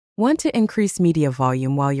Want to increase media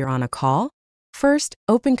volume while you're on a call? First,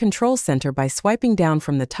 open Control Center by swiping down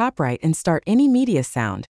from the top right and start any media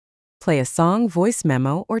sound. Play a song, voice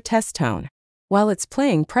memo, or test tone. While it's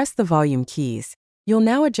playing, press the volume keys. You'll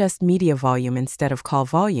now adjust media volume instead of call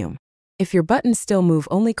volume. If your buttons still move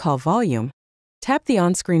only call volume, tap the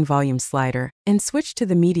on-screen volume slider and switch to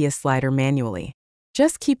the media slider manually.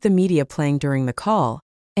 Just keep the media playing during the call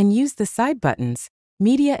and use the side buttons.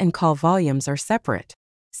 Media and call volumes are separate.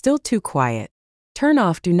 Still too quiet? Turn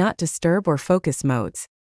off Do Not Disturb or Focus modes.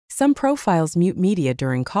 Some profiles mute media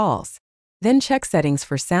during calls. Then check settings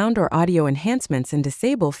for sound or audio enhancements and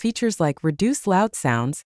disable features like reduce loud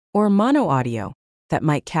sounds or mono audio that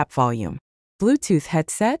might cap volume. Bluetooth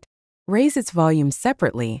headset? Raise its volume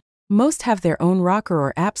separately. Most have their own rocker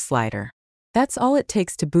or app slider. That's all it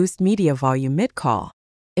takes to boost media volume mid-call.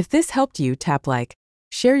 If this helped you, tap like,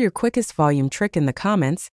 share your quickest volume trick in the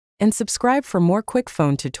comments, and subscribe for more quick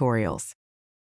phone tutorials.